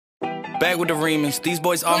back with the remix. These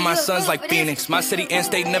boys are my sons like Phoenix. My city and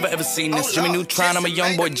state never ever seen this. Jimmy Neutron, I'm a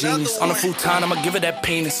young boy genius. On a futon, I'ma give it that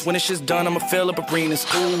penis. When it's just done, I'ma fill up arenas.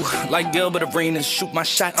 Ooh, like Gilbert Arenas. Shoot my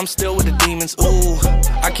shot, I'm still with the demons. Ooh,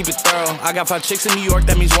 I keep it thorough. I got 5 chicks in New York,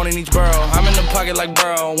 that means 1 in each borough. I'm in the pocket like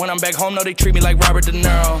Burrow. When I'm back home, no, they treat me like Robert De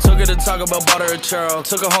Niro. Took her to Taco Bell, bought her a churro.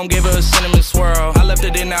 Took her home, gave her a cinnamon swirl. I left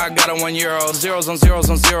it in, now I got her €1. Zeros on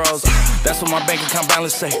zeros on zeros. That's what my bank account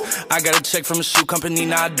balance say. I got a check from a shoe company,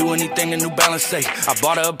 now I do anything a New Balance say. I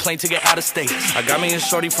bought her a plane ticket out of state. I got me a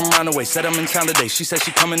shorty from Roundaway, said I'm in town today. She said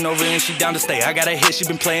she coming over and she down to stay. I got a hit, she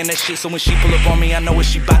been playing that shit, so when she pull up on me, I know what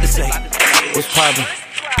she bout to say. What's poppin'?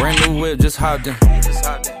 Brand new whip, just hopped in.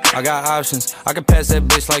 I got options, I can pass that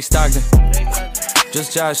bitch like Stockton.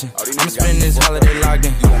 Just joshing, I'ma spend this holiday locked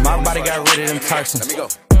in. My body got rid of them toxins.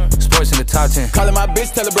 Sports in the top 10. Calling my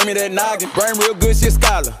bitch, tell her bring me that noggin. Brain real good, she a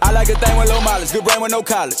scholar. I like a thing with low mileage, good brain with no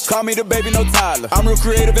college. Call me the baby, no Tyler. I'm real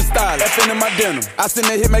creative and stylish. FN in my denim. I send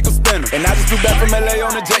that hit, make them spin 'em. And I just flew back from LA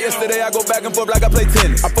on the jet yesterday. I go back and forth like I play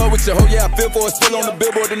tennis. I fuck with your hoe, yeah, I feel for it. Still on the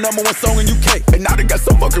Billboard, the #1 song in UK. And now they got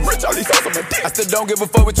so fucking rich, all these hoes on my dick. I still don't give a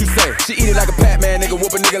fuck what you say. She eat it like a Pac-Man, nigga.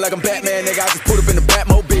 Whoop a nigga like I'm Batman, nigga. I just put up in the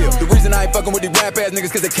Batmobile. The reason I ain't fucking with these rap ass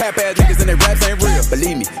niggas, cause they cap ass niggas and they raps ain't real.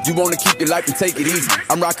 Believe me, you wanna keep your life and take it easy.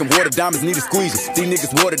 I'm rocking water diamonds, need a squeegee. These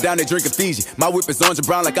niggas watered down, they drinking Fiji. My whip is orange and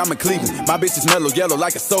brown like I'm in Cleveland. My bitch is mellow yellow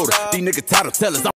like a soda. These niggas title tellers.